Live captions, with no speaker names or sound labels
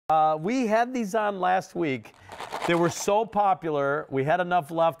We had these on last week. They were so popular, we had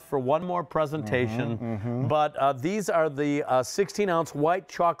enough left for one more presentation. But these are the 16-ounce white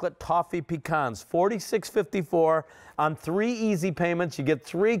chocolate toffee pecans, $46.54 on 3 easy payments. You get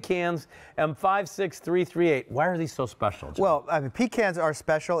 3 cans, M56338. Why are these so special, John? Well, I mean, pecans are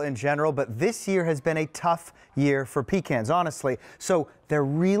special in general, but this year has been a tough year for pecans, honestly. So they're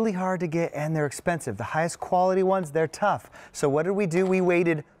really hard to get and they're expensive. The highest quality ones, they're tough. So what did we do? We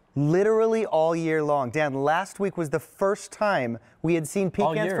waited literally all year long. Dan, last week was the first time we had seen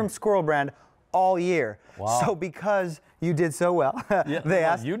pecans from Squirrel brand all year. Wow. So because you did so well, they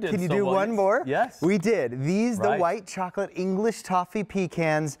asked, can you do one more? Yes. We did. These, the white chocolate English toffee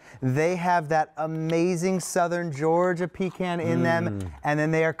pecans, they have that amazing Southern Georgia pecan in them, and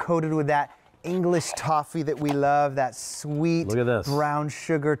then they are coated with that English toffee that we love, that sweet brown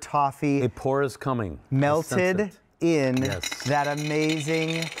sugar toffee. A pour is coming. Melted in that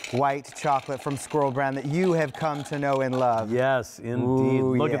amazing white chocolate from Squirrel brand that you have come to know and love. Yes, indeed.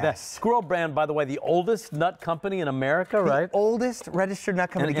 Ooh, Look at that. Squirrel brand, by the way, the oldest nut company in America, right? The oldest registered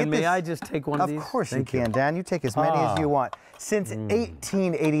nut company. And may I just take one of these? Of course you can, Dan. You take as many as you want. Since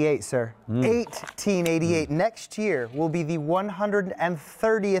 1888, sir. 1888. Next year will be the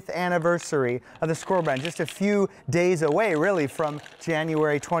 130th anniversary of the Squirrel brand. Just a few days away, really, from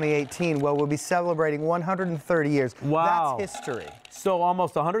January 2018. Well, we'll be celebrating 130 years. Wow. That's history. So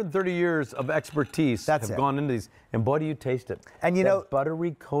almost 130 years of expertise have gone into these. And boy, do you taste it. And you know,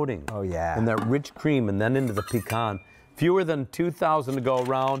 buttery coating. Oh, yeah. And that rich cream, and then into the pecan. Fewer than 2,000 to go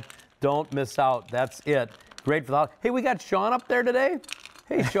around. Don't miss out. That's it. Great for the holiday. Hey, we got Sean up there today.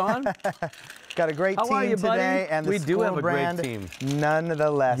 Hey, Sean. Got a great team you, today, and the Squirrel brand, great team.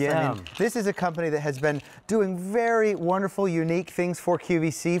 Nonetheless. I mean, this is a company that has been doing very wonderful, unique things for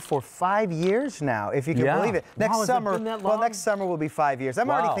QVC for 5 years now, if you can believe it. Next summer, well, next summer will be 5 years. I'm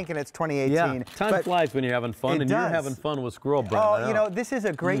already thinking it's 2018. Yeah, time flies when you're having fun, and you're having fun with Squirrel brand. Oh, you know, this is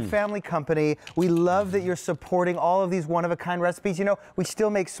a great family company. We love that you're supporting all of these one-of-a-kind recipes. You know, we still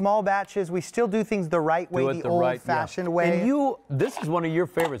make small batches. We still do things the right way, the old-fashioned way. And this is one of your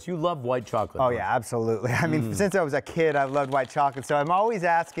favorites. You love white chocolate. Oh, yeah, absolutely. I mean, since I was a kid, I've loved white chocolate, so I'm always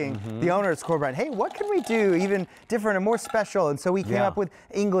asking the owner at Squirrel brand, hey, what can we do even different and more special? And so we came up with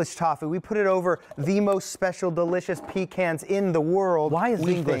English toffee. We put it over the most special, delicious pecans in the world. Why is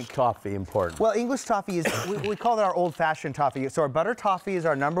English toffee important? Well, English toffee is, we call it our old-fashioned toffee. So our butter toffee is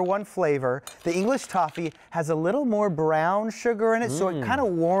our #1 flavor. The English toffee has a little more brown sugar in it, so it kind of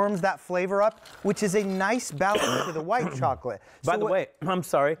warms that flavor up, which is a nice balance to the white chocolate. By the way, I'm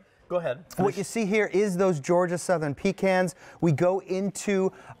sorry. Go ahead. What you see here is those Georgia Southern pecans. We go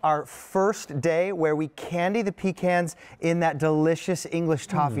into our first day where we candy the pecans in that delicious English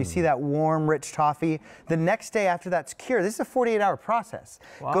toffee. You see that warm, rich toffee. The next day after that's cured, this is a 48-hour process.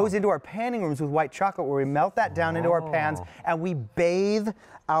 Goes into our panning rooms with white chocolate where we melt that down into our pans and we bathe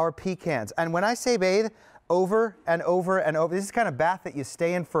our pecans. And when I say bathe, over and over and over. This is kind of bath that you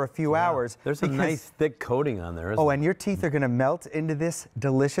stay in for a few hours. There's a nice thick coating on there, isn't and your teeth are going to melt into this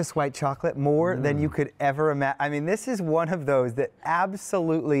delicious white chocolate more than you could ever imagine. I mean, this is one of those that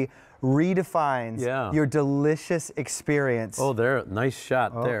absolutely redefines your delicious experience. Oh, there, nice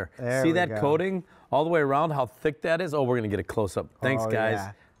shot there. See that coating all the way around, how thick that is? Oh, we're going to get a close-up. Thanks, guys.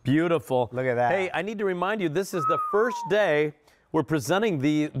 Beautiful. Look at that. Hey, I need to remind you, this is the first day we're presenting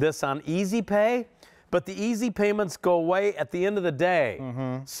this on Easy Pay. But the easy payments go away at the end of the day.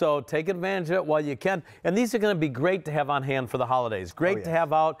 So take advantage of it while you can. And these are going to be great to have on hand for the holidays. Great to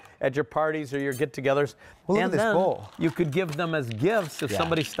have out at your parties or your get-togethers. Well, look at this bowl. You could give them as gifts if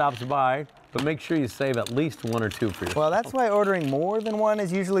somebody stops by. But make sure you save at least 1 or 2 for yourself. Well, that's why ordering more than one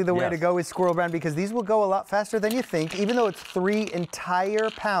is usually the way to go with Squirrel brand, because these will go a lot faster than you think, even though it's 3 entire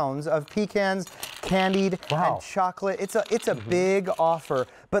pounds of pecans, candied, and chocolate. It's a big offer.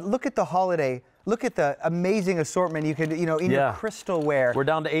 But look at the holiday. Look at the amazing assortment you can, in your crystalware. We're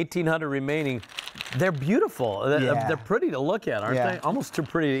down to 1,800 remaining. They're beautiful. They're pretty to look at, aren't they? Almost too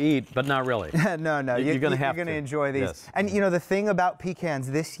pretty to eat, but not really. No, you're going to enjoy these. And the thing about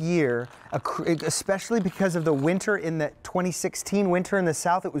pecans this year, especially because of the winter in the 2016 winter in the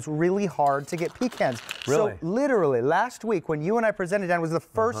South, it was really hard to get pecans. Really? So literally last week when you and I presented, Dan, was the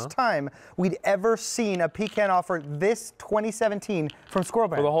first time we'd ever seen a pecan offer this 2017 from Squirrel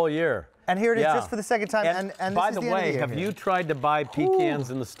brand. For the whole year. And here it is just for the second time. And by the way, have you tried to buy pecans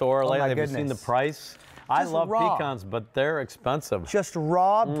in the store lately? Have you seen the price? I love pecans, but they're expensive. Just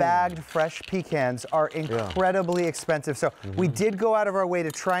raw, bagged, fresh pecans are incredibly expensive. So we did go out of our way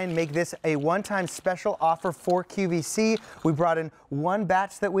to try and make this a one-time special offer for QVC. We brought in one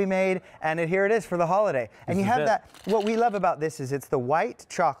batch that we made, and here it is for the holiday. And you have that. What we love about this is it's the white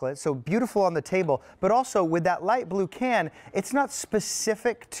chocolate, so beautiful on the table, but also with that light blue can, it's not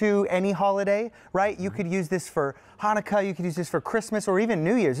specific to any holiday, right? You could use this for Hanukkah, you could use this for Christmas or even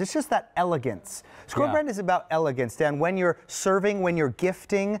New Year's. It's just that elegance. Squirrel Brand is about elegance, Dan. When you're serving, when you're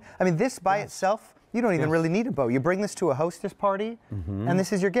gifting, I mean, this by itself, you don't even really need a bow. You bring this to a hostess party, and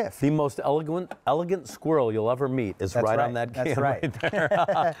this is your gift. The most elegant squirrel you'll ever meet is right on that can right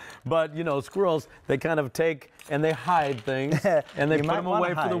there. But, you know, squirrels, they kind of take and they hide things, and they put them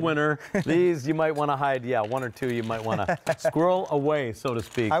away for the winter. These you might want to hide, one or two you might want to squirrel away, so to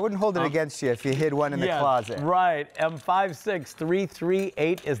speak. I wouldn't hold it against you if you hid one in the closet. Right.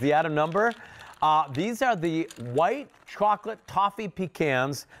 M56338 is the item number. These are the white chocolate toffee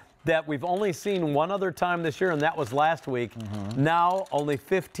pecans that we've only seen one other time this year, and that was last week. Now only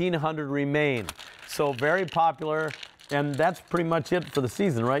 1,500 remain. So very popular. And that's pretty much it for the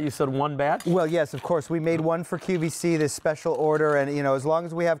season, right? You said one batch? Well, yes, of course. We made one for QVC, this special order, and you know, as long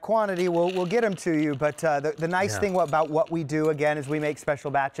as we have quantity, we'll get them to you. But the nice thing about what we do, again, is we make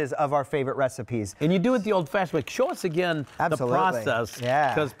special batches of our favorite recipes. And you do it the old-fashioned way. Show us again the process,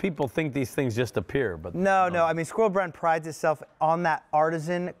 because people think these things just appear. But no. I mean, Squirrel Brand prides itself on that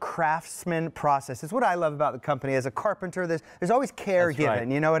artisan, craftsman process. It's what I love about the company. As a carpenter, there's always care given.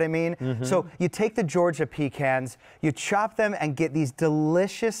 You know what I mean? So you take the Georgia pecans, you chop them and get these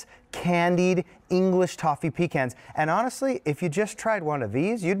delicious candied English toffee pecans. And honestly, if you just tried one of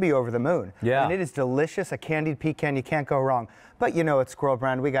these, you'd be over the moon. And it is delicious, a candied pecan, you can't go wrong. But you know, at Squirrel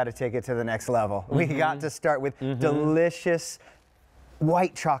Brand, we got to take it to the next level. We got to start with delicious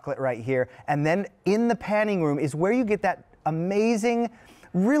white chocolate right here. And then in the panning room is where you get that amazing,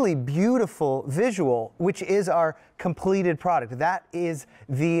 really beautiful visual, which is our completed product. That is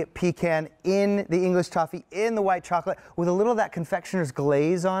the pecan in the English toffee, in the white chocolate, with a little of that confectioner's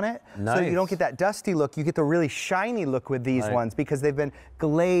glaze on it. So you don't get that dusty look, you get the really shiny look with these ones because they've been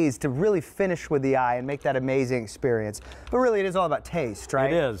glazed to really finish with the eye and make that amazing experience. But really, it is all about taste,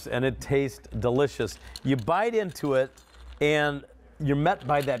 right? It is, and it tastes delicious. You bite into it, and you're met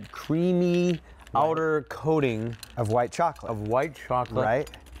by that creamy outer coating of white chocolate. Right.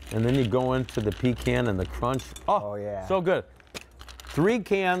 And then you go into the pecan and the crunch. Oh yeah. So good. 3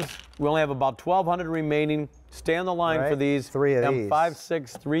 cans. We only have about 1,200 remaining. Stay on the line for these. 3 of these.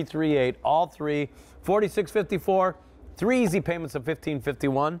 M56338. All 3. $46.54. 3 easy payments of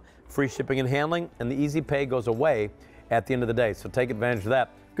 $15.51. Free shipping and handling. And the easy pay goes away at the end of the day. So take advantage of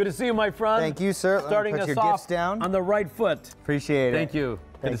that. Good to see you, my friend. Thank you, sir. Starting us off on the right foot. Appreciate it. Thank you.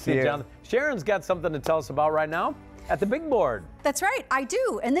 Good to see you, Jonathan. Sharon's got something to tell us about right now at the big board. That's right, I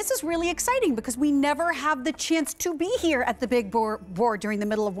do. And this is really exciting because we never have the chance to be here at the big board during the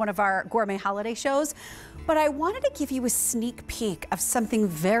middle of one of our gourmet holiday shows. But I wanted to give you a sneak peek of something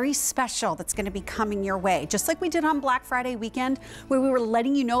very special that's going to be coming your way. Just like we did on Black Friday weekend, where we were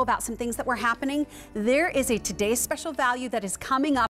letting you know about some things that were happening, there is a today's special value that is coming up.